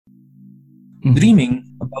Mhm. Dreaming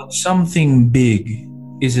about something big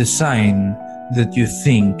is a sign that you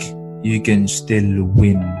think you can still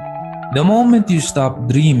win. The moment you stop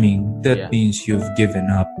dreaming, that Yeah. means you've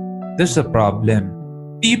given up. There's a problem.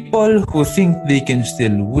 People who think they can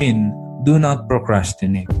still win do not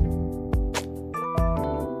procrastinate.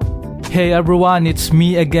 Hey everyone, it's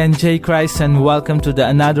me again, Jay Christ, and welcome to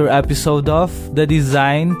another episode of the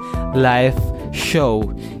Design Life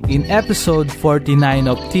Show. In episode 49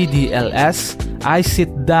 of TDLS, I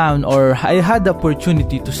had the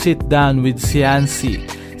opportunity to sit down with Sian C.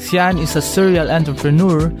 Sian is a serial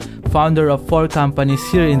entrepreneur, founder of 4 companies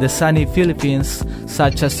here in the sunny Philippines,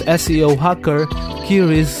 such as SEO Hacker,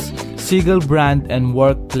 Kiris, Siegel Brand, and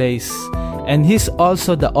Workplace. And he's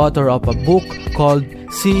also the author of a book called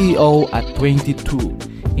CEO at 22.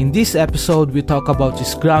 In this episode, we talk about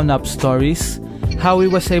his ground-up stories, how he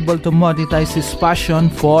was able to monetize his passion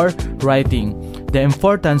for writing, the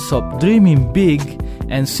importance of dreaming big,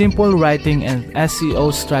 and simple writing and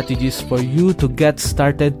SEO strategies for you to get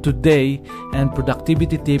started today, and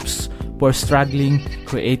productivity tips for struggling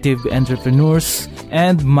creative entrepreneurs,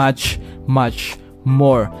 and much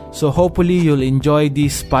more. So hopefully you'll enjoy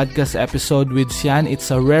this podcast episode with Sian.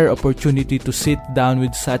 It's a rare opportunity to sit down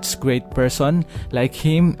with such great person like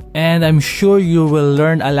him, and I'm sure you will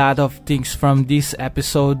learn a lot of things from this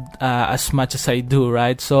episode as much as I do,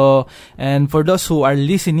 right? So, and for those who are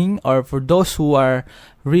listening, or for those who are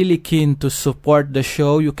really keen to support the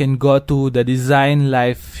show, you can go to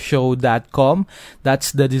thedesignlifeshow.com.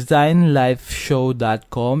 That's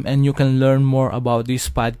thedesignlifeshow.com, and you can learn more about this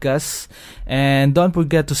podcast. And don't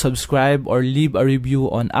forget to subscribe or leave a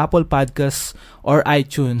review on Apple Podcasts or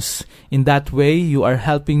iTunes. In that way, you are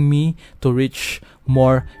helping me to reach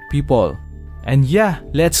more people. And yeah,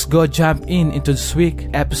 let's go jump into this week's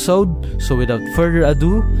episode. So without further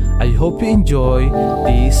ado, I hope you enjoy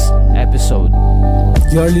this episode.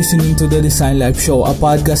 You're listening to the Design Life Show, a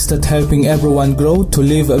podcast that's helping everyone grow to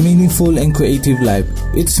live a meaningful and creative life.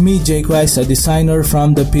 It's me, Jay Christ, a designer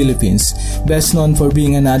from the Philippines, best known for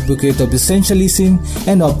being an advocate of essentialism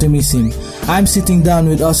and optimism. I'm sitting down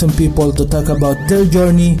with awesome people to talk about their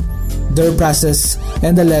journey, their process,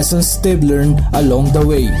 and the lessons they've learned along the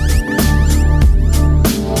way.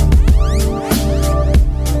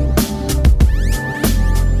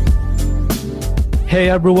 Hey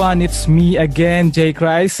everyone, it's me again, Jay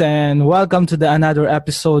Christ, and welcome to another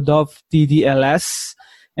episode of TDLS.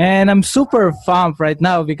 And I'm super pumped right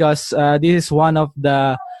now because this is one of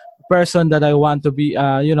the person that I want to be,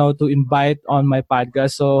 to invite on my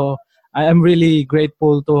podcast. So I am really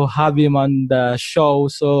grateful to have him on the show.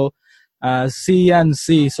 So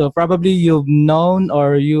CNC. So probably you've known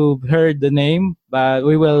or you've heard the name, but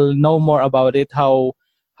we will know more about it. How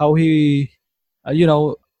he,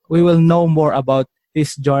 we will know more about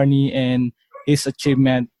his journey and his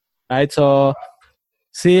achievement, right? So,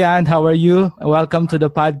 Sian, how are you? Welcome to the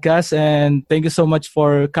podcast, and thank you so much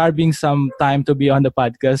for carving some time to be on the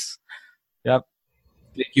podcast. Yep.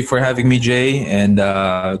 Thank you for having me, Jay, and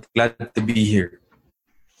glad to be here.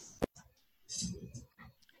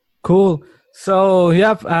 Cool. So,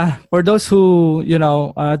 yep. For those who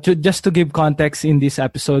just to give context in this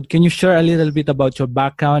episode, can you share a little bit about your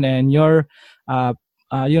background and your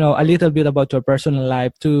a little bit about your personal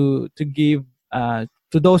life to give to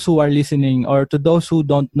those who are listening or to those who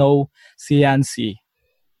don't know CNC?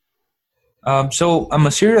 So I'm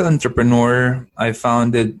a serial entrepreneur. I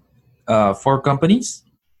founded 4 companies,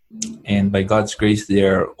 and by God's grace,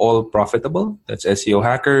 they're all profitable. That's SEO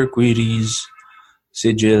Hacker, Queries,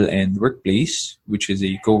 Sigil, and Workplace, which is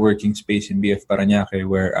a co-working space in BF Parañaque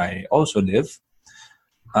where I also live.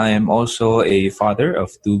 I am also a father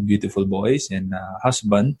of 2 beautiful boys and a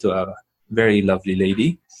husband to a very lovely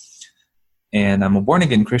lady. And I'm a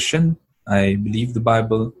born-again Christian. I believe the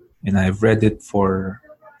Bible, and I've read it for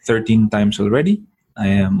 13 times already. I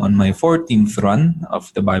am on my 14th run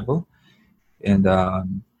of the Bible. And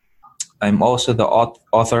I'm also the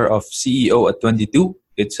author of CEO at 22.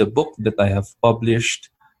 It's a book that I have published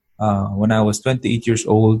when I was 28 years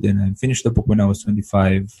old, and I finished the book when I was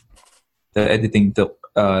 25. The editing took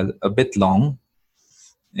a bit long,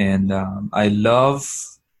 and I love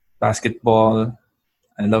basketball.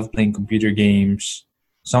 I love playing computer games.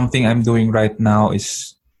 Something I'm doing right now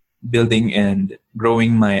is building and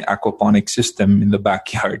growing my aquaponic system in the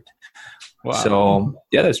backyard. Wow. So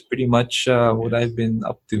yeah, that's pretty much what I've been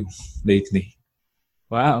up to lately.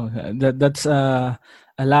 Wow, that's a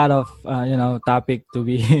lot of topic to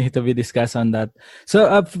be to be discussed on that.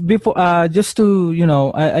 So before just to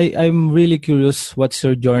I'm really curious, what's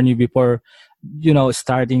your journey before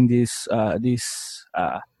starting this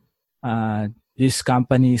these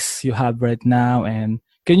companies you have right now? And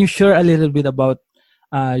can you share a little bit about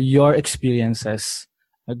your experiences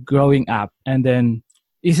growing up? And then,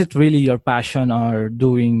 is it really your passion, or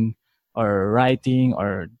doing, or writing,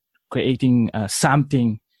 or creating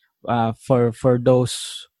something for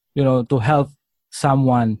those, to help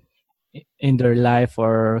someone in their life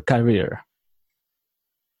or career?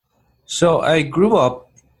 So I grew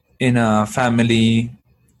up in a family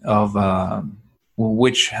of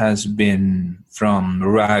which has been from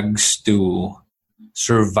rags to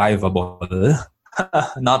survivable,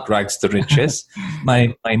 not rags to riches.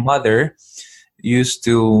 My mother used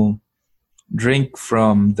to drink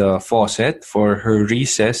from the faucet for her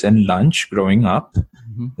recess and lunch growing up.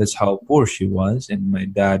 Mm-hmm. That's how poor she was, and my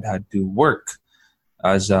dad had to work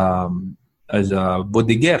as a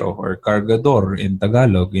bodeguero or cargador in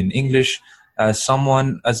Tagalog. In English, as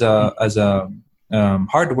someone as a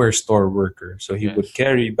hardware store worker. So he would Yes.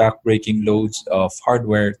 carry back-breaking loads of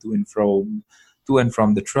hardware to and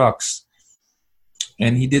from the trucks,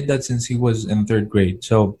 and he did that since he was in third grade.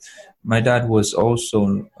 So my dad was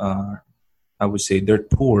also, I would say, dirt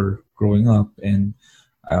poor growing up, and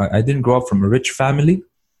I didn't grow up from a rich family.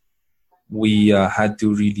 We had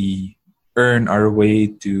to really earn our way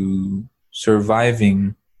to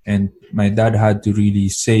surviving, and my dad had to really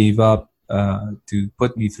save up to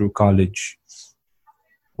put me through college.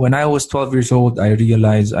 When I was 12 years old, I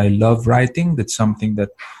realized I love writing. That's something that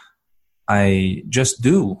I just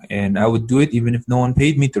do, and I would do it even if no one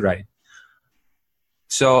paid me to write.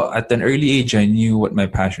 So at an early age, I knew what my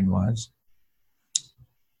passion was.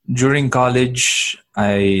 During college,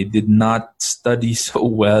 I did not study so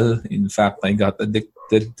well. In fact, I got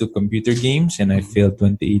addicted to computer games and I failed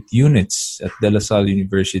 28 units at De La Salle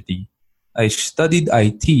University. I studied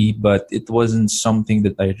IT, but it wasn't something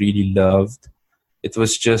that I really loved. It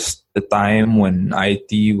was just the time when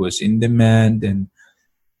IT was in demand, and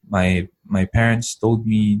my parents told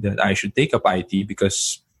me that I should take up IT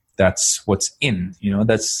because that's what's in.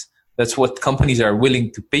 That's what companies are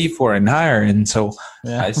willing to pay for and hire. And so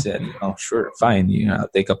Yeah. I said, "Oh, sure, fine. I'll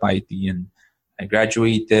take up IT." And I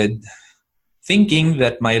graduated thinking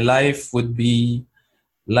that my life would be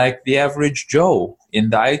like the average Joe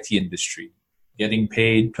in the IT industry, getting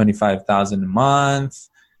paid 25,000 a month,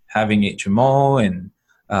 having HMO, and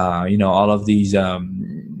all of these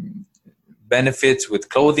benefits with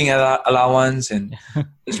clothing allowance, and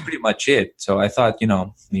that's pretty much it. So I thought,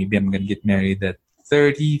 maybe I'm going to get married at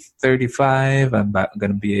 30, 35. I'm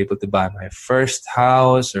going to be able to buy my first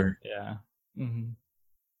house, or Yeah. Mm-hmm.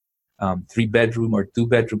 3-bedroom or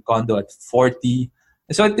 2-bedroom condo at 40.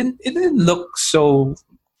 And so it didn't look so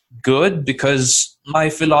good, because my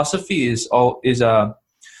philosophy is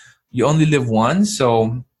you only live once,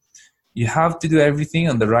 so you have to do everything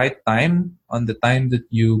on the right time, on the time that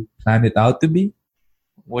you plan it out to be.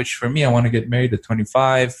 Which for me, I want to get married at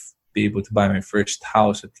 25, be able to buy my first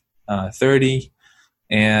house at 30,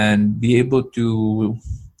 and be able to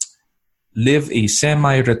live a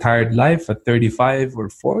semi-retired life at 35 or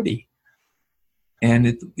 40. And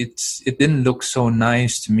it didn't look so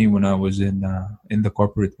nice to me when I was in the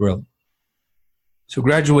corporate world. So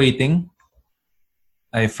graduating,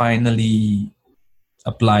 I finally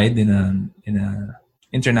applied in a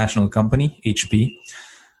international company, HP.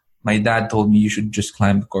 My dad told me, you should just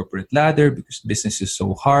climb the corporate ladder because business is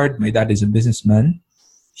so hard. My dad is a businessman.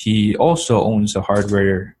 He also owns a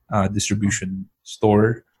hardware distribution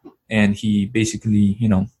store, and he basically,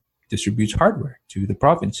 distributes hardware to the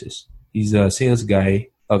provinces. He's a sales guy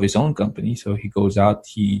of his own company, so he goes out.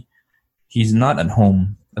 He's not at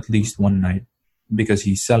home at least one night because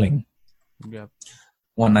he's selling. Yep.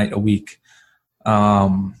 One night a week.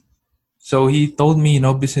 So he told me,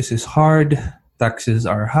 business is hard, taxes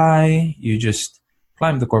are high. You just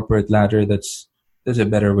climb the corporate ladder. That's a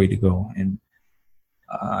better way to go. And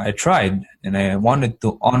I tried, and I wanted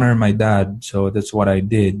to honor my dad, so that's what I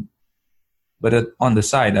did. But on the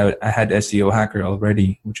side, I had SEO Hacker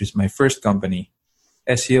already, which is my first company.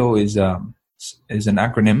 SEO is an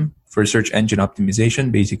acronym for search engine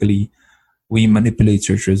optimization. Basically, we manipulate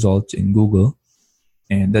search results in Google,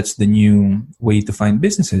 and that's the new way to find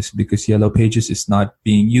businesses because Yellow Pages is not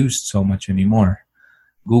being used so much anymore.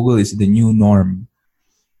 Google is the new norm.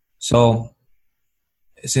 So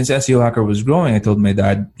since SEO Hacker was growing, I told my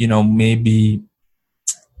dad, maybe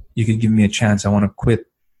you could give me a chance. I want to quit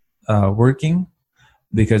working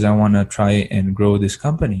because I want to try and grow this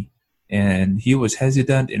company. And he was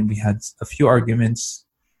hesitant, and we had a few arguments,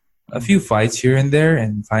 a few fights here and there.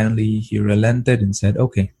 And finally he relented and said,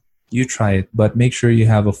 okay, you try it, but make sure you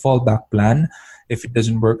have a fallback plan. If it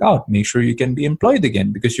doesn't work out, make sure you can be employed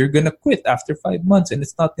again, because you're going to quit after 5 months and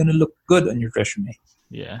it's not going to look good on your resume.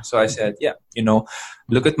 Yeah. So I said, yeah,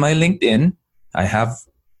 look at my LinkedIn. I have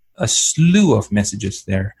a slew of messages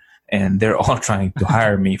there, and they're all trying to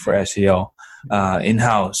hire me for SEO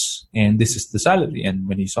in-house. And this is the salary. And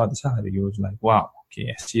when he saw the salary, he was like, wow,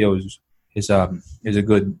 okay, SEO is a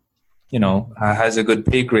good, has a good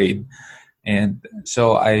pay grade. And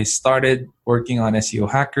so I started working on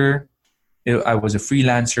SEO Hacker. I was a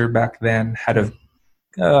freelancer back then, had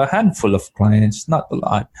a handful of clients, not a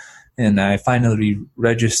lot. And I finally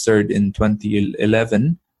registered in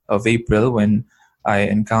 2011 of April, when I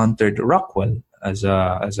encountered Rockwell as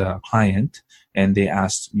a client, and they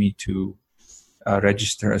asked me to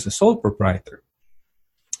register as a sole proprietor.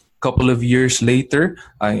 A couple of years later,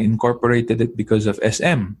 I incorporated it because of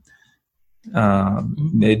SM.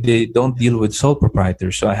 They don't deal with sole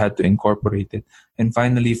proprietors, so I had to incorporate it. And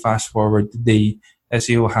finally, fast forward today,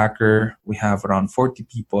 SEO Hacker, we have around 40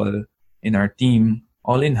 people in our team,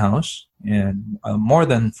 all in-house, and more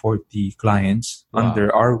than 40 clients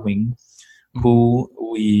under our wing, who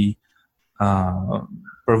we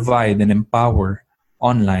provide and empower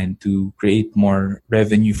online to create more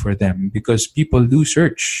revenue for them, because people do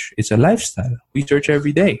search. It's a lifestyle. We search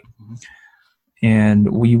every day.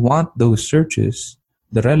 And we want those searches,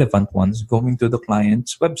 the relevant ones, going to the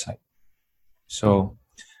client's website. So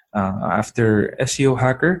after SEO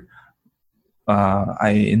Hacker, I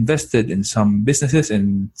invested in some businesses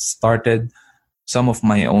and started some of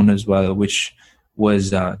my own as well, which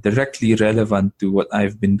was directly relevant to what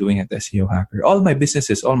I've been doing at SEO Hacker. All my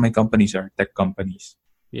businesses, all my companies are tech companies.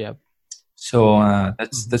 Yeah. So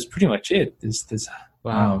that's pretty much it. This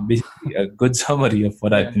basically a good summary of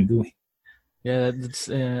what I've been doing. Yeah, that's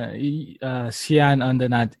Sian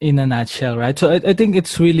in a nutshell, right? So I think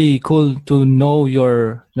it's really cool to know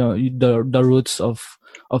the roots of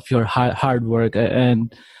your hard work,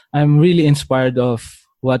 and I'm really inspired of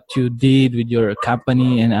what you did with your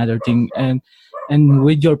company and other thing, and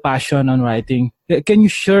with your passion on writing. Can you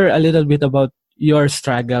share a little bit about your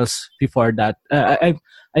struggles before that?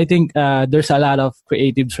 I think there's a lot of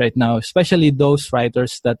creatives right now, especially those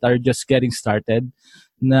writers that are just getting started.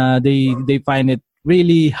 They find it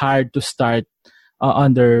really hard to start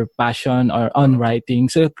on their passion or on writing.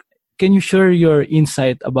 So can you share your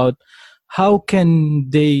insight about how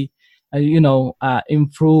can they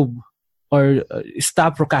improve or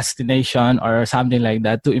stop procrastination or something like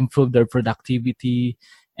that to improve their productivity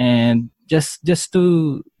and just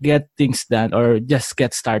to get things done or just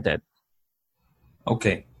get started?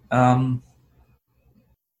 Okay.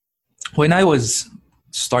 When I was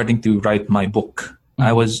starting to write my book,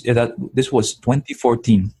 this was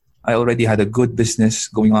 2014. I already had a good business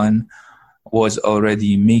going on, was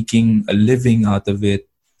already making a living out of it,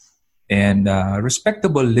 and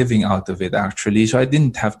respectable living out of it, actually. So I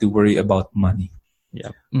didn't have to worry about money. Yeah.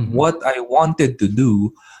 What I wanted to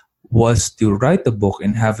do was to write a book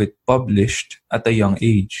and have it published at a young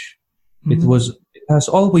age. It has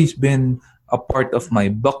always been a part of my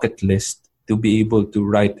bucket list to be able to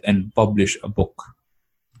write and publish a book.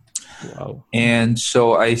 Wow. And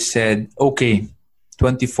so I said, okay,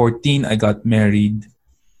 2014, I got married,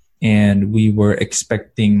 and we were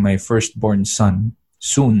expecting my firstborn son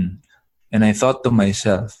soon. And I thought to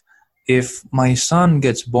myself, if my son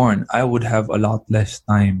gets born, I would have a lot less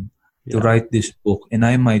time to write this book, and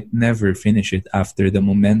I might never finish it after the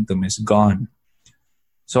momentum is gone.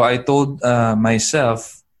 So I told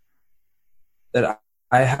myself that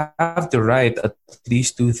I have to write at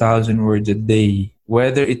least 2,000 words a day,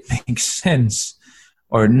 whether it makes sense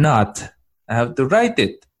or not. I have to write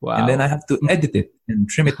it. Wow. And then I have to edit it and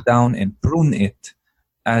trim it down and prune it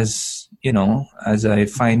as I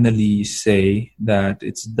finally say that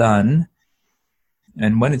it's done.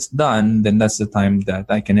 And when it's done, then that's the time that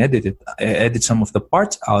I can edit it. I edit some of the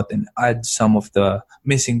parts out and add some of the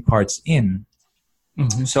missing parts in.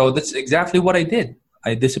 So that's exactly what I did.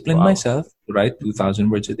 I disciplined myself to write 2,000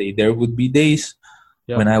 words a day. There would be days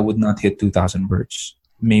when I would not hit 2,000 words.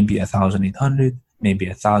 Maybe 1,800, maybe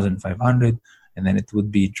 1,500, and then it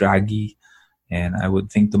would be draggy. And I would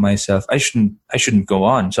think to myself, I shouldn't go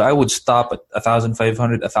on. So I would stop at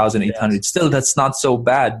 1,500, 1,800. Yes. Still, that's not so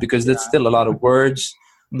bad, because that's still a lot of words.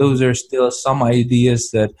 Those are still some ideas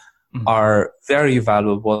that are very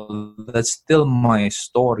valuable. That's still my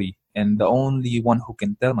story. And the only one who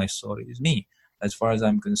can tell my story is me, as far as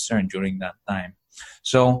I'm concerned, during that time.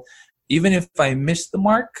 So even if I missed the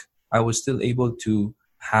mark, I was still able to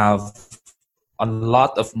have a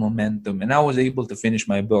lot of momentum. And I was able to finish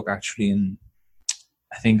my book actually in,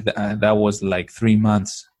 I think that was like 3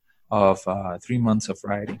 months of 3 months of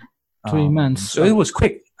writing. 3 months. So it was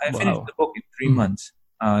quick. I finished Wow. the book in 3 months.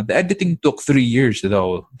 The editing took 3 years,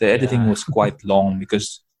 though. The editing Yeah. was quite long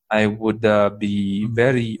because I would be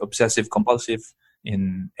very obsessive compulsive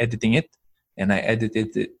in editing it, and I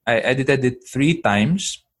edited it 3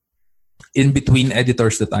 times in between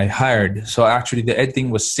editors that I hired. So actually, the editing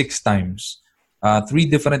was 6 times. 3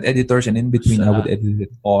 different editors, and in between, I would edit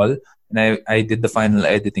it all. And I did the final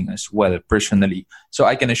editing as well, personally. So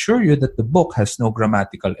I can assure you that the book has no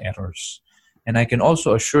grammatical errors. And I can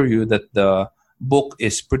also assure you that the book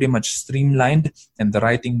is pretty much streamlined and the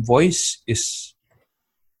writing voice is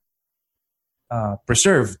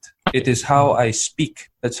preserved. It is how I speak.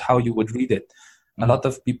 That's how you would read it. A lot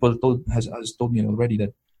of people has told me already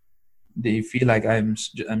that they feel like I'm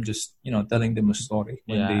just telling them a story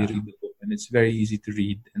when they read the book, and it's very easy to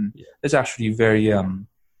read, and it's actually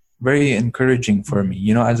very encouraging for me.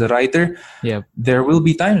 As a writer, there will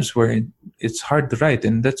be times where it's hard to write,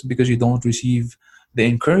 and that's because you don't receive the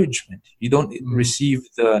encouragement. You don't receive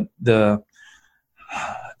the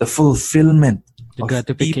fulfillment, the of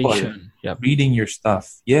gratification. people reading your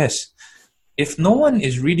stuff. Yes, if no one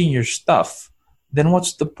is reading your stuff, then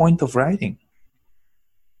what's the point of writing?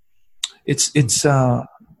 It's a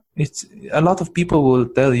lot of people will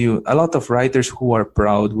tell you, a lot of writers who are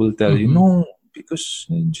proud will tell you, no, because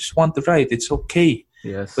you just want to write, it's okay.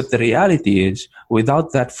 Yes. But the reality is,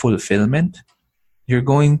 without that fulfillment, you're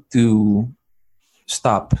going to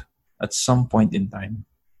stop at some point in time.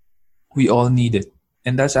 We all need it.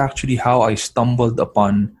 And that's actually how I stumbled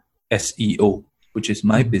upon SEO, which is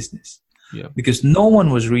my business. Because no one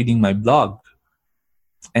was reading my blog.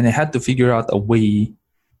 And I had to figure out a way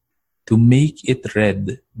to make it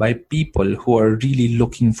read by people who are really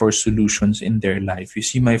looking for solutions in their life. You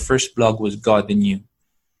see, my first blog was God and You.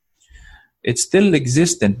 It's still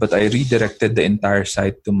existent, but I redirected the entire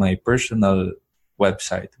site to my personal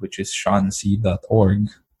website, which is seanc.org.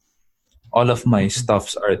 All of my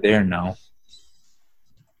stuffs are there now.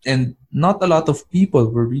 And not a lot of people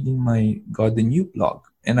were reading my God and You blog.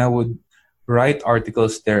 And I would write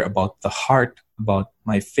articles there about the heart, about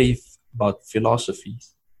my faith, about philosophy,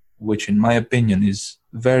 which in my opinion is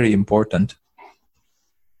very important.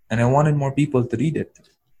 And I wanted more people to read it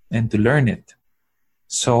and to learn it.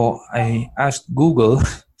 So I asked Google,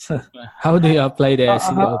 how do you apply the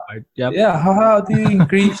SEO part? How do you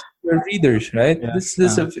increase your readers, right? This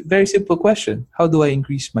is a very simple question. How do I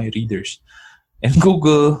increase my readers? And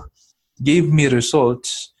Google gave me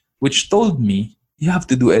results which told me, you have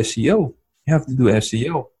to do SEO. You have to do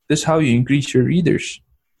SEO. This is how you increase your readers.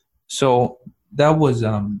 So that was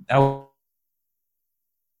and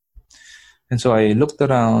so I looked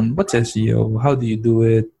around, what's SEO? How do you do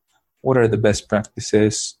it? What are the best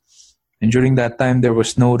practices? And during that time, there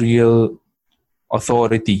was no real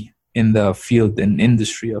authority in the field and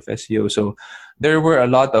industry of SEO. So there were a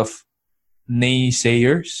lot of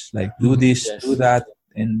naysayers, like do this, do that,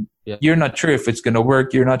 and you're not sure if it's going to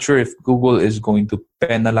work. You're not sure if Google is going to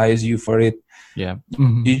penalize you for it.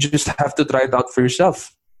 You just have to try it out for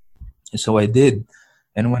yourself. So I did.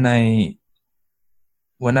 And when I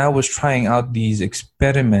was trying out these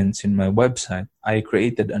experiments in my website, I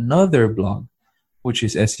created another blog, which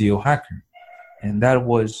is SEO Hacker. And that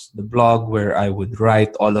was the blog where I would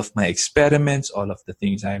write all of my experiments, all of the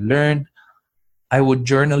things I learned. I would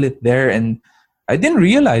journal it there, and I didn't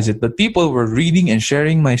realize it, but people were reading and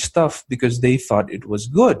sharing my stuff because they thought it was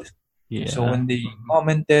good. So when they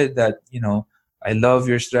commented that, I love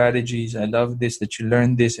your strategies, I love this, that you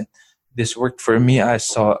learned this, and this worked for me, I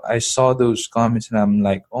saw those comments, and I'm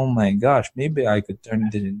like, oh my gosh, maybe I could turn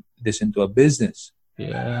this into a business.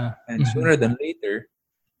 And sooner than later,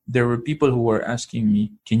 there were people who were asking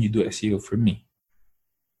me, can you do SEO for me?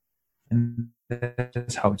 And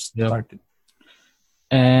that's how it started.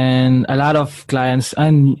 And a lot of clients,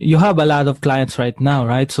 and you have a lot of clients right now,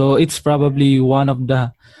 right? So it's probably one of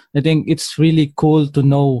the, I think it's really cool to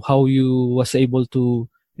know how you was able to,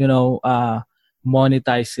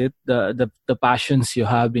 monetize it, the passions you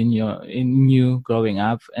have in you growing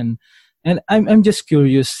up. And I'm just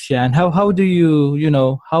curious, Sian, how do you,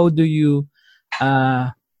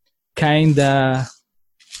 kinda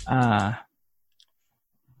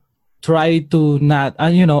try to not,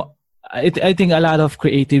 I think a lot of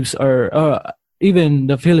creatives or even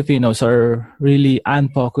the Filipinos are really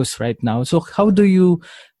unfocused right now. So how do you,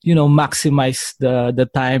 maximize the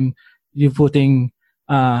time you're putting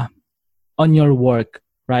on your work,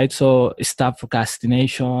 right? So stop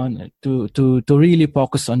procrastination to really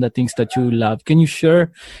focus on the things that you love. Can you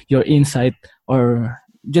share your insight or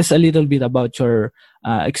just a little bit about your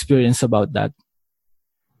experience about that?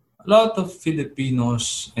 A lot of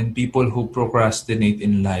Filipinos and people who procrastinate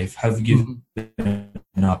in life have given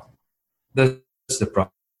Mhm. up. That's the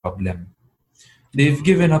problem. They've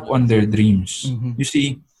given up on their dreams. You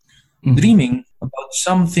see, Mhm. dreaming Mhm. about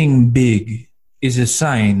something big is a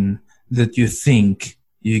sign that you think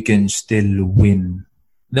you can still win.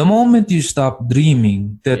 The moment you stop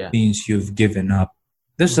dreaming, that Yeah. means you've given up.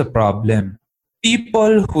 That's a Mhm. problem.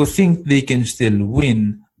 People who think they can still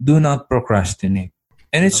win do not procrastinate.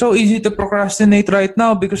 And it's so Okay. easy to procrastinate right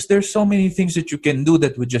now because there's so many things that you can do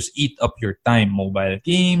that would just eat up your time. Mobile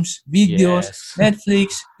games, videos, Yes. Netflix,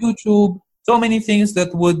 YouTube, so many things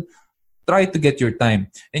that would try to get your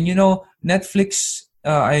time. And Netflix,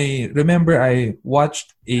 I remember I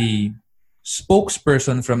watched a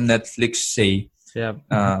spokesperson from Netflix say, Yeah.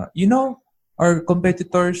 Mhm. our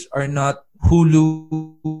competitors are not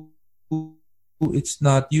Hulu, it's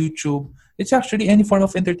not YouTube, it's actually any form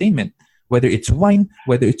of entertainment, whether it's wine,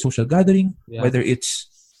 whether it's social gathering, whether Yeah. it's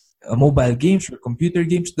mobile games or computer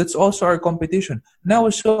games. That's also our competition. And I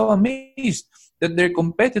was so amazed that their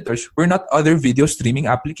competitors were not other video streaming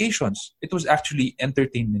applications. It was actually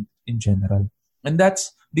entertainment in general. And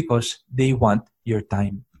that's because they want your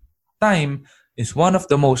time. Time is one of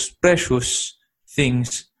the most precious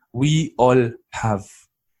things we all have.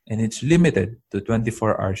 And it's limited to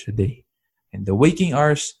 24 hours a day. And the waking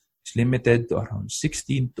hours is limited to around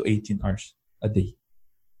 16 to 18 hours a day.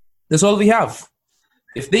 That's all we have.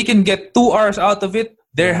 If they can get 2 hours out of it,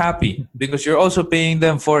 they're Yeah. happy because you're also paying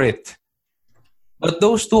them for it. But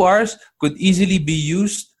those 2 hours could easily be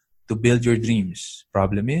used to build your dreams.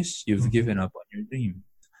 Problem is, you've Mhm. given up on your dream.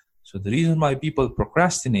 So the reason why people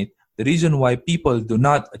procrastinate, the reason why people do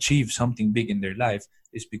not achieve something big in their life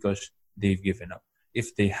is because they've given up.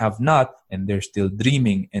 If they have not and they're still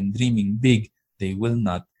dreaming and dreaming big, they will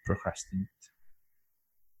not procrastinate.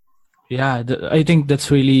 Yeah, I think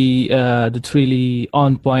that's really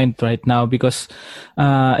on point right now because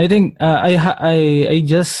I think I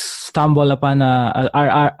just stumbled upon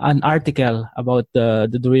an article about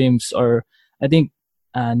the dreams, or I think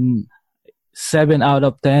um, 7 out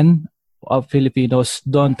of 10 of Filipinos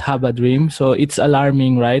don't have a dream, so it's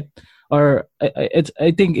alarming, right? Or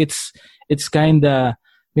I think it's kind of,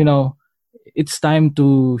 you know, it's time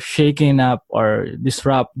to shaking up or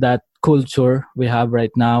disrupt that culture we have right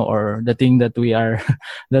now, or the thing that we are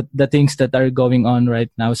that the things that are going on right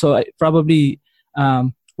now. So probably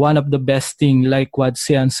one of the best thing, like what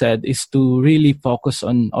Sian said, is to really focus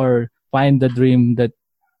on or find the dream that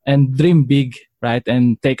and dream big, right,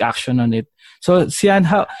 and take action on it. So Sian,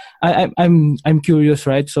 how I'm curious,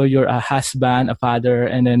 right? So you're a husband, a father,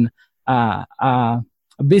 and then a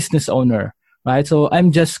business owner, right? So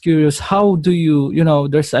I'm just curious, how do you,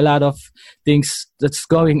 there's a lot of things that's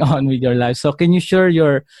going on with your life. So can you share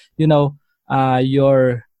you know,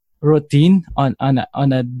 your routine on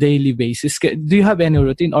a daily basis? Do you have any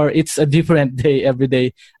routine, or it's a different day every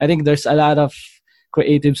day? I think there's a lot of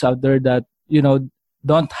creatives out there that,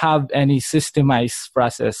 don't have any systemized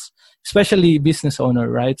process, especially business owner,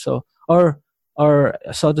 right? So, or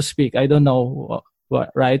so to speak, I don't know what,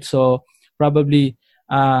 right? So probably,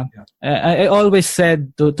 uh, Yeah. I always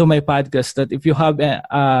said to my podcast that if you have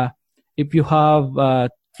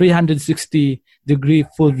 360-degree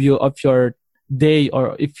full view of your day,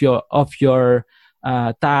 or if your of your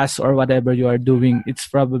task or whatever you are doing, it's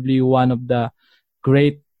probably one of the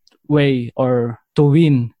great way or to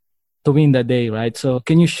win the day, right? So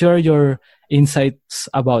can you share your insights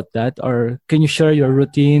about that, or can you share your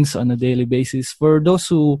routines on a daily basis for those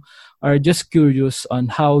who are just curious on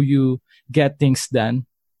how you get things done?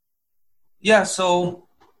 Yeah, so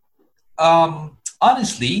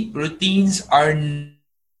honestly, routines are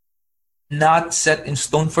not set in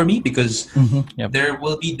stone for me because there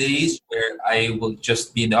will be Yep. days where I will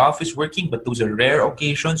just be in the office working, but those are rare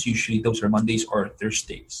occasions. Usually those are Mondays or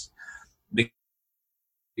Thursdays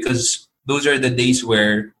because those are the days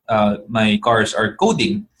where my cars are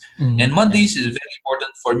coding. And Mondays is very Yeah.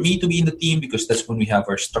 important for me to be in the team because that's when we have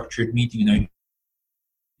our structured meeting in our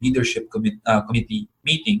committee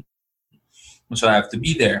meeting. So I have to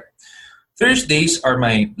be there. Thursdays are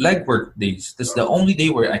my legwork days. That's the only day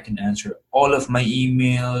where I can answer all of my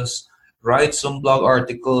emails, write some blog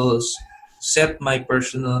articles, set my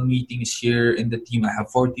personal meetings here in the team. I have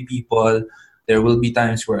 40 people. There will be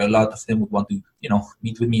times where a lot of them would want to,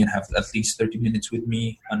 meet with me and have at least 30 minutes with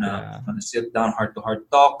me Yeah. on a sit down, heart to heart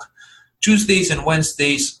talk. Tuesdays and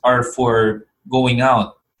Wednesdays are for going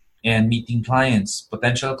out and meeting clients,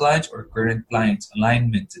 potential clients or current clients,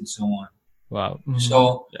 alignments, and so on. Wow.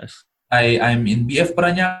 So Yes. I'm in BF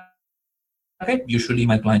Paranaque. Usually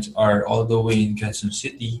my clients are all the way in Quezon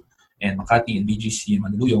City. and Makati and BGC and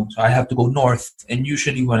Mandaluyong. So I have to go north. And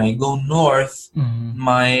usually when I go north,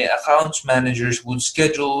 my accounts managers would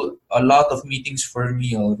schedule a lot of meetings for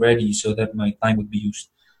me already so that my time would be used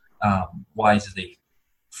wisely.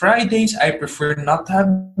 Fridays, I prefer not to have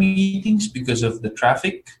meetings because of the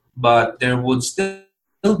traffic, but there would still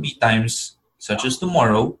be times, such as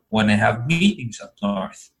tomorrow, when I have meetings up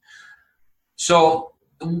north. So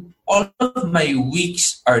all of my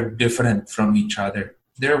weeks are different from each other.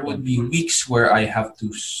 There would be weeks where I have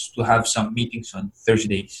to have some meetings on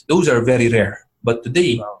Thursdays. Those are very rare. But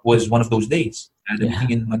today was one of those days. I had a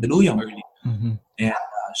meeting in Mandaluyong early. And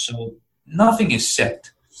so nothing is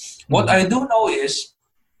set. What I do know is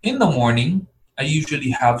in the morning, I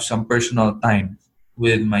usually have some personal time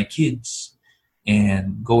with my kids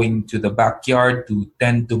and going to the backyard to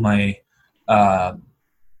tend to my uh,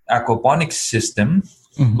 aquaponics system,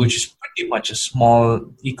 which is pretty much a small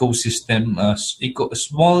ecosystem, a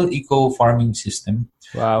small eco farming system,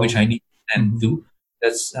 Wow. which I need to tend to.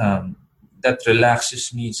 That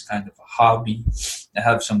relaxes me. It's kind of a hobby. I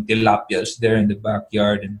have some tilapias there in the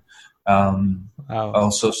backyard, and Wow.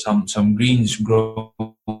 also some greens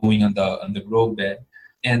growing on the grow bed.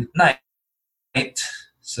 And night,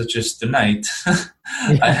 such as tonight,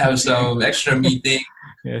 I have some extra meeting.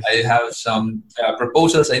 Yes. I have some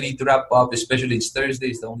proposals I need to wrap up, especially it's Thursday.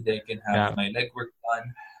 It's the only day I can have my legwork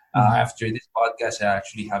done. After this podcast, I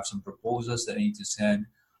actually have some proposals that I need to send.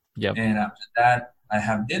 Yep. And after that, I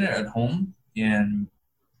have dinner at home. And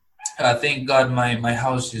thank God my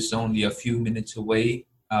house is only a few minutes away,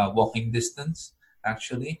 walking distance,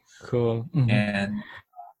 actually. Cool. And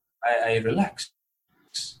I relax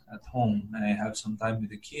at home. And I have some time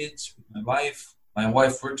with the kids, with my wife. My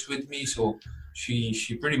wife works with me, so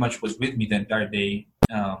she pretty much was with me the entire day.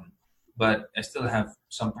 But I still have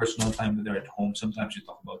some personal time with her at home. Sometimes we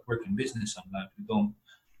talk about work and business. Sometimes we don't,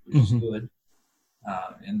 which is good.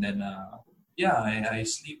 And then, I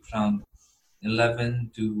sleep around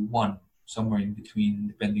 11 to 1, somewhere in between,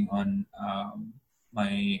 depending on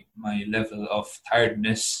my level of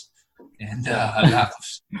tiredness and lack of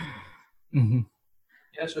sleep.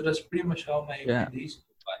 Yeah, so that's pretty much how my days go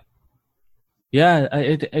by. Yeah,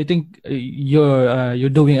 I think you're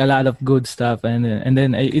doing a lot of good stuff, and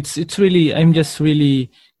then it's really, I'm just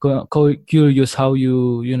really curious how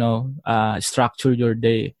you structure your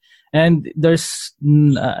day. And there's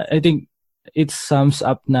I think it sums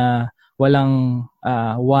up na walang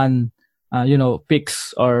one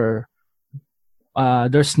fix, or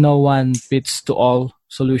there's no one fits to all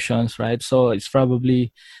solutions, right? So it's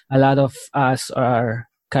probably a lot of us are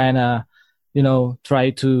kind of try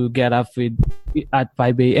to get up at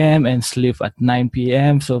 5 a.m. and sleep at 9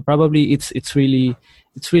 p.m. So probably it's really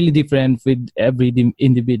different with every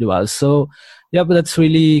individual. So yeah, but that's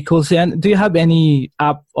really cool. So, and do you have any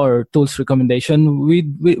app or tools recommendation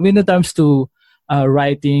when it comes to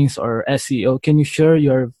writings or SEO? Can you share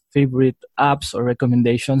your favorite apps or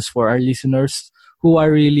recommendations for our listeners who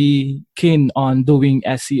are really keen on doing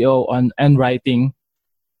SEO and writing?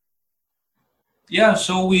 Yeah,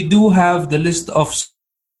 so we do have the list of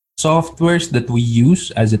softwares that we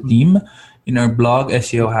use as a team in our blog,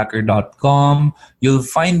 seohacker.com. You'll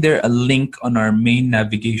find there a link on our main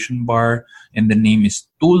navigation bar, and the name is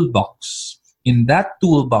Toolbox. In that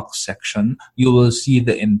Toolbox section, you will see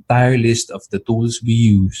the entire list of the tools we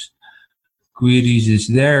use. Queries is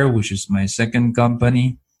there, which is my second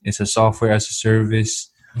company. It's a software as a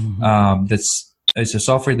service. It's a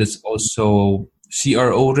software that's also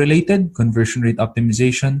CRO related, conversion rate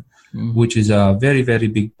optimization, which is a very, very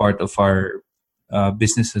big part of our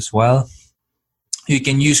business as well. You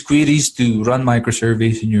can use queries to run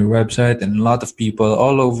microsurveys in your website, and a lot of people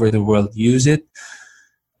all over the world use it.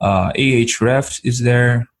 Ahrefs is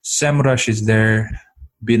there, SEMrush is there,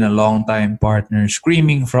 been a long time partner.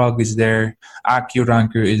 Screaming Frog is there,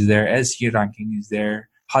 AccuRanker is there, SE Ranking is there,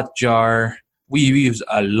 Hotjar. We use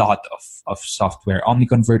a lot of software.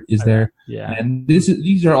 OmniConvert is there. Yeah. And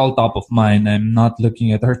these are all top of mind. I'm not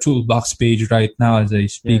looking at our toolbox page right now as I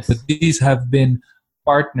speak, but these have been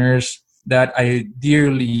partners that I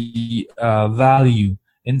dearly value.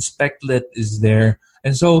 Inspectlet is there.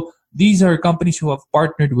 And so these are companies who have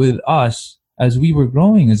partnered with us as we were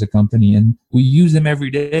growing as a company, and we use them every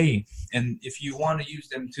day. And if you want to use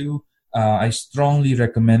them too, I strongly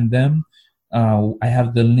recommend them. I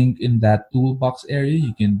have the link in that toolbox area.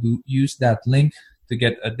 You can use that link to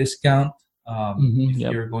get a discount if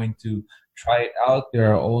you're going to try it out.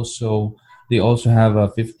 They also have a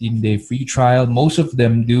 15-day free trial. Most of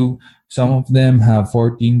them do. Some of them have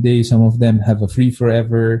 14 days. Some of them have a free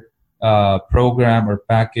forever program or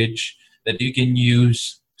package that you can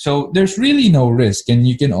use. So there's really no risk, and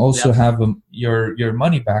you can also Yep. have your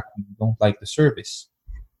money back when you don't like the service.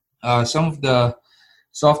 Some of the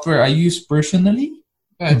software I use personally,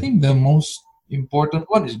 I think the most important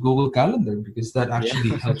one is Google Calendar, because that Yeah.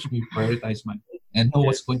 actually helps me prioritize my day and know Yeah.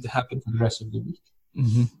 what's going to happen for the rest of the week.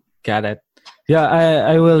 Mm-hmm. Got it. Yeah,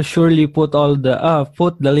 I will surely put all the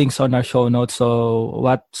put the links on our show notes. So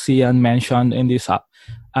what Cian mentioned in this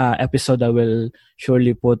episode, I will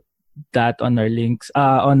surely put that on our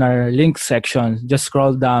links section. Just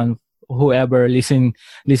scroll down, whoever listening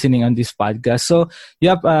on this podcast. So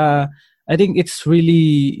yep, I think it's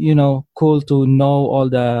really cool to know all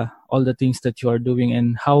the things that you are doing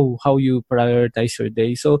and how you prioritize your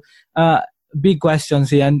day. So big questions,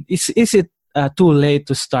 Cian. Is it too late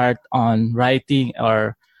to start on writing,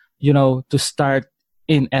 or to start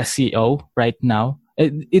in SEO right now?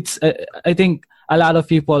 It's I think a lot of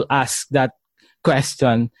people ask that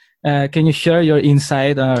question. Can you share your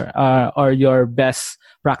insight, or your best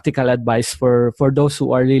practical advice for those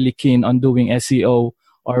who are really keen on doing SEO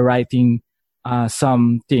or writing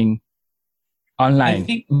something I online?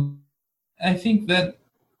 think I think that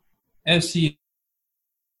SEO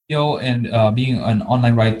and being an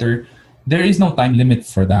online writer, there is no time limit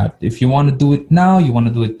for that. If you want to do it now, you want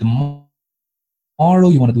to do it tomorrow,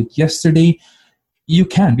 you want to do it yesterday, you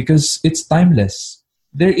can, because it's timeless.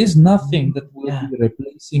 There is nothing that will Yeah. be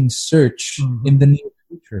replacing search Mhm. in the near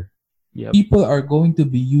future. Yep. People are going to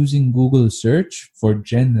be using Google search for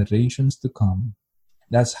generations to come.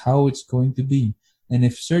 That's how it's going to be. And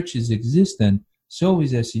if search is existent, so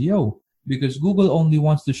is SEO, because Google only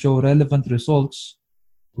wants to show relevant results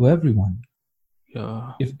to everyone.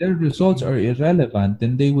 Yeah. If their results are irrelevant,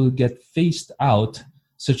 then they will get phased out,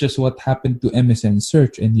 such as what happened to MSN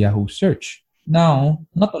Search and Yahoo Search. Now,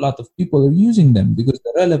 not a lot of people are using them because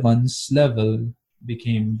the relevance level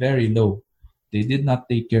became very low. They did not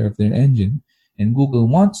take care of their engine, and Google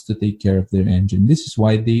wants to take care of their engine. This is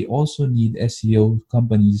why they also need SEO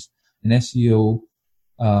companies and SEO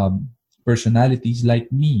um, personalities like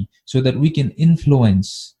me, so that we can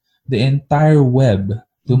influence the entire web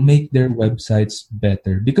to make their websites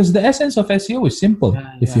better. Because the essence of SEO is simple.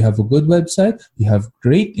 Yeah, If you yeah. have a good website, you have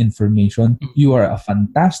great information, you are a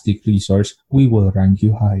fantastic resource, we will rank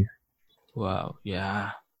you higher. Wow.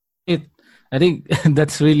 Yeah. It. I think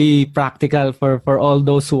that's really practical for all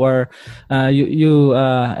those who are you.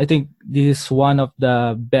 I think this is one of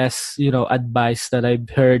the best advice that I've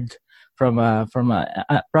heard from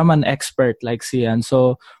an expert like Cian.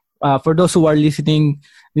 So for those who are listening,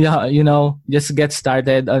 yeah, just get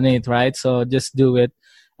started on it, right? So just do it.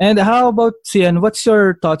 And how about Cian? What's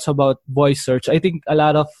your thoughts about voice search? I think a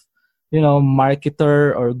lot of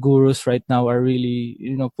marketer or gurus right now are really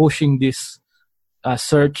pushing this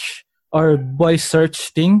search or voice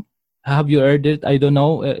search thing. Have you heard it? I don't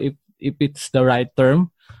know if it's the right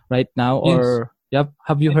term right now, Yes, or yep.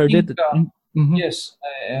 Have you I heard think it? Mm-hmm. yes,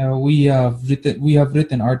 we have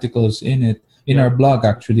written articles in it, in our Yep. blog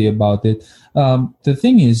actually, about it. The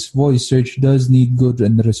thing is, voice search does need good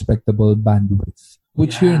and respectable bandwidth,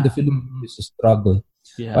 which here in the Yeah. Philippines Mm-hmm. is a struggle.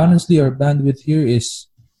 Yeah. Honestly, our bandwidth here is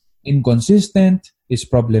inconsistent, is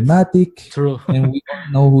problematic, True. and we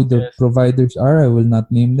all know who the Yes. providers are. I will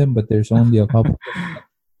not name them, but there's only a couple of them.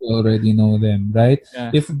 We already know them, right? Yeah.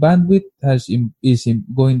 If bandwidth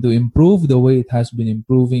going to improve the way it has been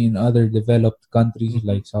improving in other developed countries Mm-hmm.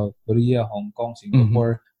 like South Korea, Hong Kong, Mm-hmm.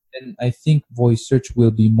 Singapore, then I think voice search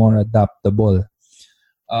will be more adaptable.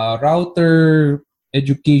 Router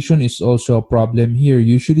education is also a problem here.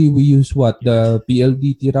 Usually we use what? Yes. The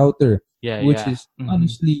PLDT router, Yeah. which Yeah. is Mm-hmm.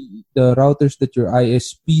 honestly the routers that your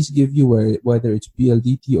ISPs give you, whether it's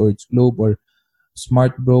PLDT or it's Globe or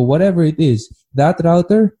Smart Bro, whatever it is, that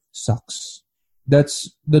router sucks.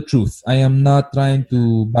 That's the truth. I am not trying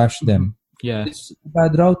to bash Mm-hmm. them. Yeah. It's a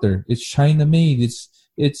bad router. It's China made. It's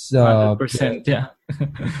 100%. Yeah.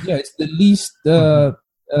 yeah, it's the least Mm-hmm.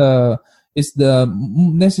 uh it's the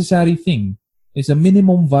necessary thing. It's a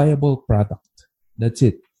minimum viable product. That's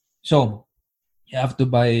it. So you have to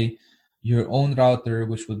buy your own router,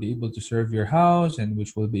 which will be able to serve your house and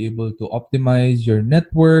which will be able to optimize your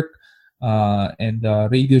network and the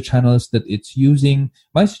radio channels that it's using.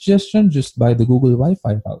 My suggestion: just buy the Google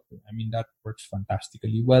Wi-Fi router. I mean, that works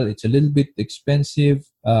fantastically well. It's a little bit expensive.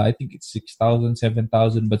 I think it's 6,000,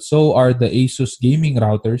 7,000. But so are the Asus gaming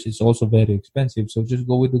routers. It's also very expensive. So just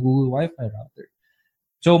go with the Google Wi-Fi router.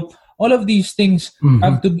 So all of these things Mm-hmm.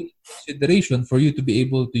 have to be in consideration for you to be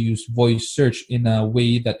able to use voice search in a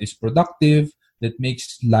way that is productive, that makes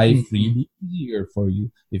life Mm-hmm. really easier for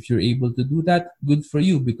you. If you're able to do that, good for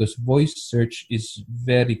you, because voice search is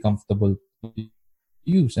very comfortable to use.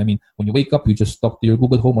 use. I mean, when you wake up, you just talk to your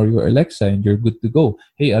Google Home or your Alexa, and you're good to go.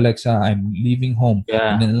 Hey Alexa, I'm leaving home, and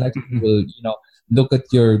Yeah. then Alexa Mhm. will, look at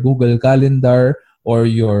your Google Calendar or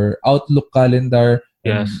your Outlook calendar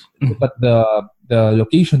and Yes. look at the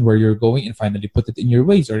location where you're going, and finally put it in your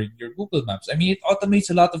Waze or in your Google Maps. I mean, it automates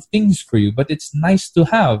a lot of things for you, but it's nice to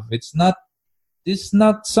have. It's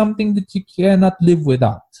not something that you cannot live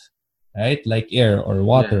without, right? Like air or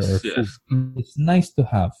water or Yes. food. Yes. Mhm. It's nice to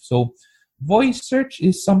have. So voice search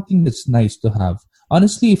is something that's nice to have.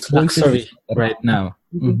 Honestly, if It's voice search is luxury not right around, now.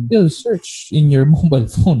 you can Mhm. still search in your mobile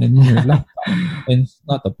phone and in your laptop, and it's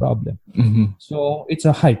not a problem. Mhm. So it's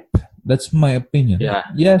a hype. That's my opinion. Yeah.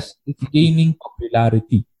 Yes, it's gaining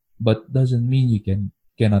popularity, but doesn't mean you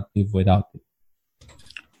cannot live without it.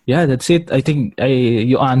 Yeah, that's it. I think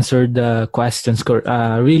you answered the questions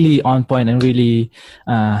really on point and really,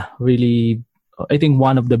 I think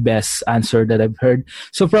one of the best answer that I've heard.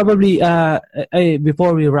 So probably,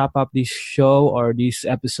 before we wrap up this show or this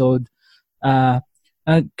episode, uh,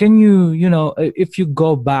 can if you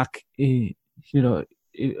go back, you know,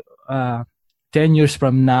 uh, 10 years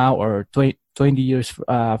from now or 20 years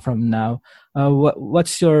from now,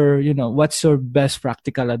 what's your best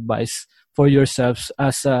practical advice for yourselves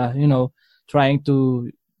as trying to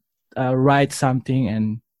write something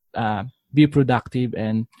and be productive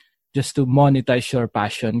and just to monetize your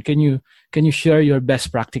passion? Can you share your best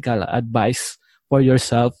practical advice for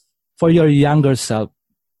yourself, for your younger self?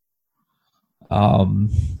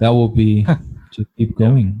 That will be to keep Yeah.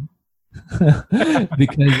 going.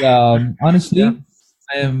 Because Yeah. honestly,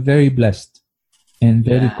 I am very blessed and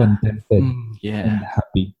very Yeah. contented and Yeah.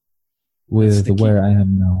 happy That's with the key. where I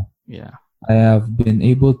am now. Yeah. I have been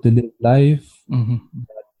able to live life Mm-hmm.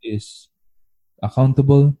 that is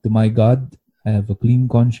accountable to my God. I have a clean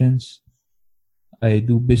conscience. I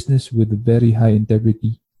do business with very high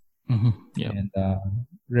integrity, Mm-hmm. Yeah. and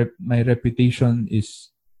my reputation is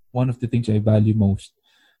one of the things I value most.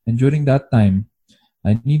 And during that time,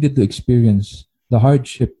 I needed to experience the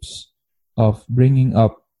hardships of bringing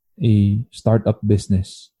up a startup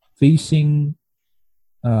business, facing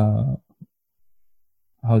uh,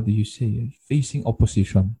 how do you say it? Facing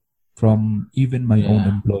opposition from even my own Yeah.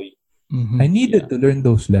 employee. Mm-hmm. I needed Yeah. to learn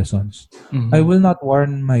those lessons. I Mm-hmm. will not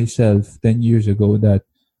warn myself 10 years ago that,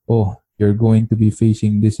 oh, you're going to be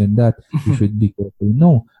facing this and that. You should be careful.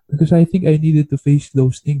 No, because I think I needed to face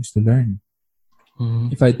those things to learn.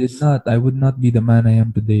 Mm-hmm. If I did Yes. not, I would not be the man I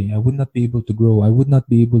am today. I would not be able to grow. I would not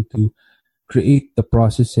be able to create the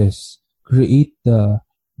processes, create the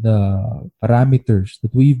parameters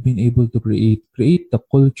that we've been able to create the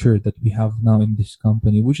culture that we have now in this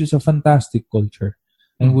company, which is a fantastic culture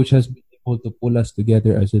and Mm-hmm. which has been able to pull us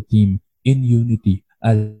together as a team in unity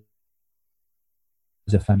as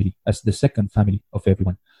a family, as the second family of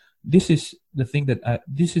everyone. This is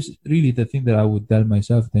really the thing that I would tell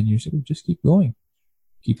myself 10 years ago. Just keep going,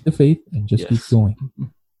 keep the faith, and just keep Yes. going. Mhm.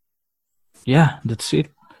 Yeah, that's it.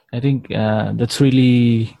 I think that's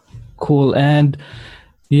really cool. And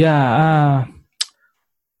yeah,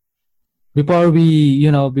 before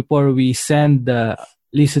we send the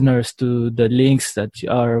listeners to the links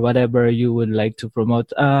or whatever you would like to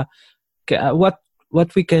promote,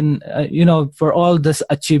 what we can, for all these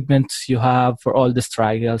achievements you have, for all the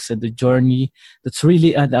struggles and the journey, that's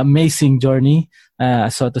really an amazing journey,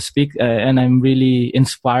 so to speak, and I'm really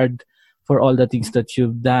inspired for all the things that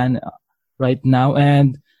you've done right now.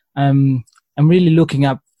 And i'm I'm really looking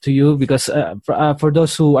up to you because for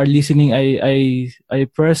those who are listening, I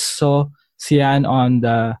first saw Sian on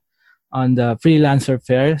the freelancer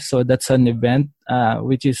fair. So that's an event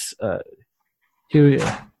which is here.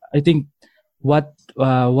 I think what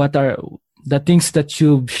are the things that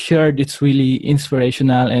you've shared, it's really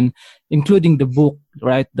inspirational, and including the book,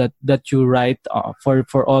 right, that you write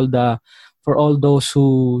for all those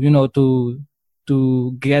who,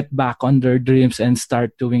 to get back on their dreams and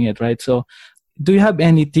start doing it, right? So do you have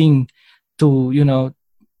anything to,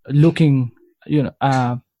 looking,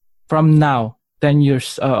 from now, 10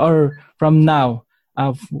 years, or from now,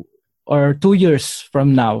 uh, or 2 years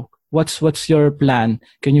from now, what's your plan?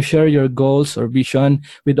 Can you share your goals or vision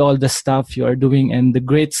with all the stuff you are doing and the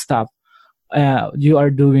great stuff you are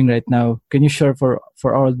doing right now? Can you share for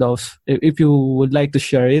all those, if you would like to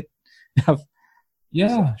share it?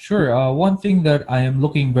 Yeah, sure. One thing that I am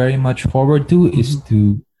looking very much forward to is Mhm. to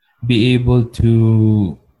be able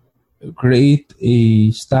to create a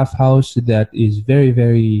staff house that is very,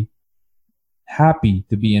 very happy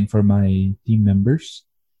to be in for my team members.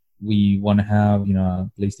 We want to have,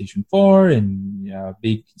 PlayStation 4 and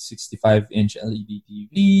big 65-inch LED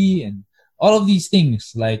TV and all of these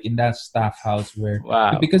things, like in that staff house where,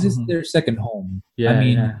 Wow. because it's their second home. Yeah, I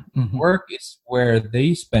mean, yeah. work is where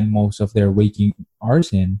they spend most of their waking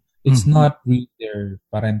hours in. It's not really their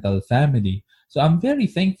parental family. So I'm very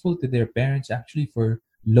thankful to their parents actually for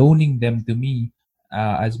loaning them to me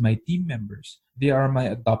as my team members. They are my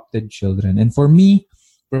adopted children. And for me,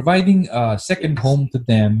 providing a second home to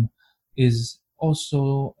them is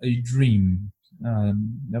also a dream. A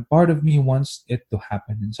part of me wants it to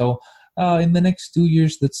happen. And so in the next 2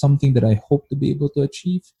 years, that's something that I hope to be able to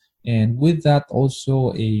achieve. And with that,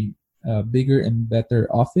 also a bigger and better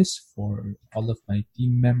office for all of my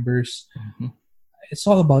team members. It's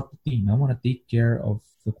all about the team. I want to take care of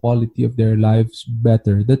the quality of their lives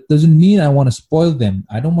better. That doesn't mean I want to spoil them.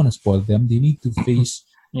 I don't want to spoil them. They need to face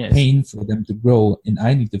pain for them to grow, and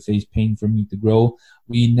I need to face pain for me to grow.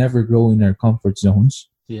 We never grow in our comfort zones.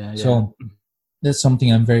 So that's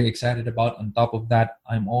something I'm very excited about. On top of that,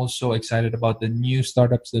 I'm also excited about the new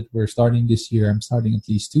startups that we're starting this year. I'm starting at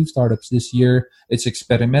least 2 startups this year. It's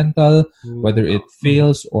experimental, whether it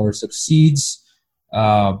fails or succeeds.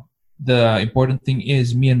 The important thing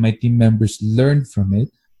is me and my team members learn from it.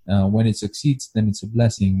 When it succeeds, then it's a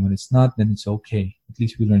blessing. When it's not, then it's okay. At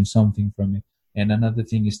least we learn something from it. And another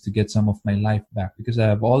thing is to get some of my life back, because I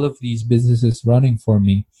have all of these businesses running for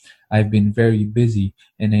me. I've been very busy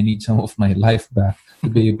and I need some of my life back to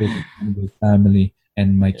be able to spend with family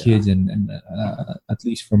and my kids and at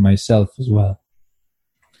least for myself as well.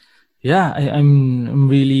 Yeah, I'm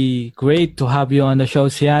really great to have you on the show,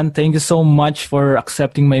 Sian. Thank you so much for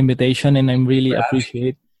accepting my invitation, and I'm really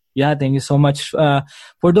appreciate. Yeah, thank you so much.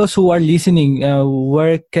 For those who are listening,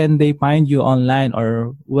 where can they find you online,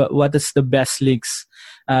 or what is the best links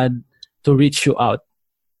to reach you out?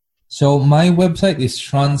 So my website is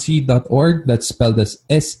seansi.org. That's spelled as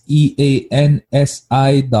SEANSI.org.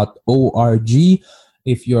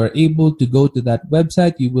 If you are able to go to that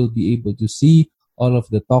website, you will be able to see all of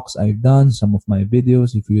the talks I've done, some of my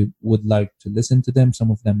videos, if you would like to listen to them.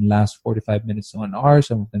 Some of them last 45 minutes to an hour,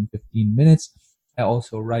 some of them 15 minutes. I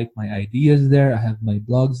also write my ideas there. I have my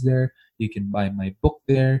blogs there. You can buy my book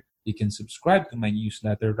there. You can subscribe to my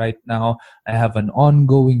newsletter. Right now, I have an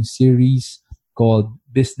ongoing series called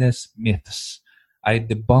Business Myths. I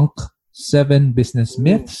debunk 7 business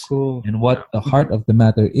myths. And what the heart of the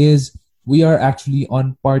matter is, we are actually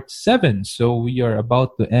on part 7. So we are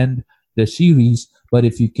about to end the series. But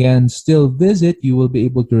if you can still visit, you will be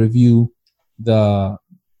able to review the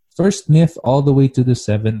first myth all the way to the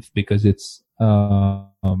 7th, because it's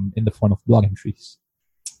in the form of blog entries.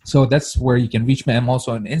 So that's where you can reach me. I'm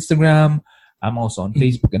also on Instagram. I'm also on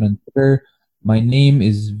Facebook and on Twitter. My name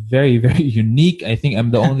is very, very unique. I think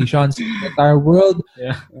I'm the only Sean in the entire world.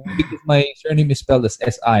 Because my surname is spelled as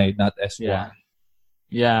S-I, not S-Y.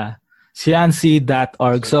 Yeah.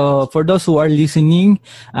 Siansi.org. So for those who are listening,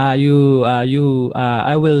 I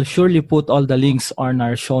will surely put all the links on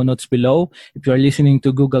our show notes below. If you are listening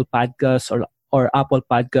to Google Podcasts or Apple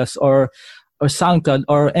Podcasts or SoundCloud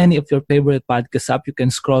or any of your favorite podcast app, you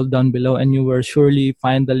can scroll down below and you will surely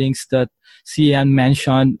find the links that Sian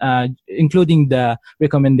mentioned, including the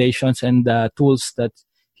recommendations and the tools that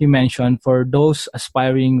he mentioned for those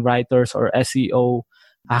aspiring writers or SEO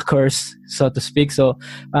hackers, so to speak. So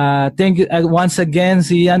thank you once again,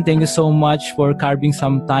 Sian. Thank you so much for carving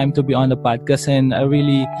some time to be on the podcast, and I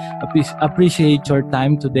really appreciate your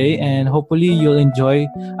time today, and hopefully you enjoy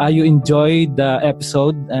the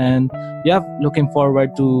episode, and looking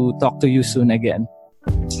forward to talk to you soon again.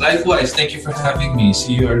 Likewise, thank you for having me.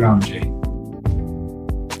 See you around, Jay.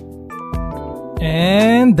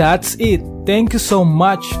 And that's it. Thank you so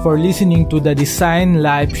much for listening to the Design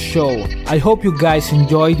Live show. I hope you guys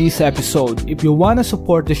enjoyed this episode. If you want to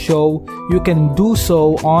support the show, you can do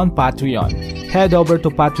so on Patreon. Head over to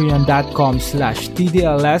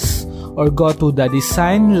patreon.com/TDLS or go to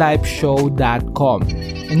thedesignliveshow.com,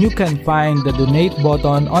 and you can find the donate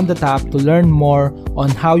button on the top to learn more on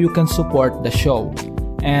how you can support the show.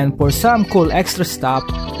 And for some cool extra stuff,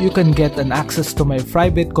 you can get an access to my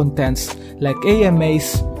private contents like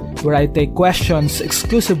AMAs, where I take questions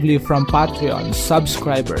exclusively from Patreon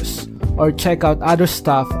subscribers, or check out other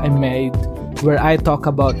stuff I made where I talk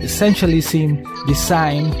about essentialism,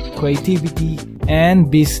 design, creativity,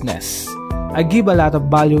 and business. I give a lot of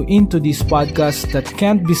value into this podcast that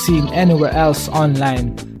can't be seen anywhere else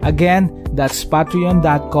online. Again, that's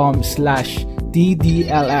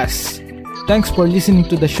patreon.com/TDLS. Thanks for listening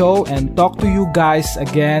to the show, and talk to you guys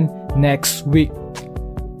again next week.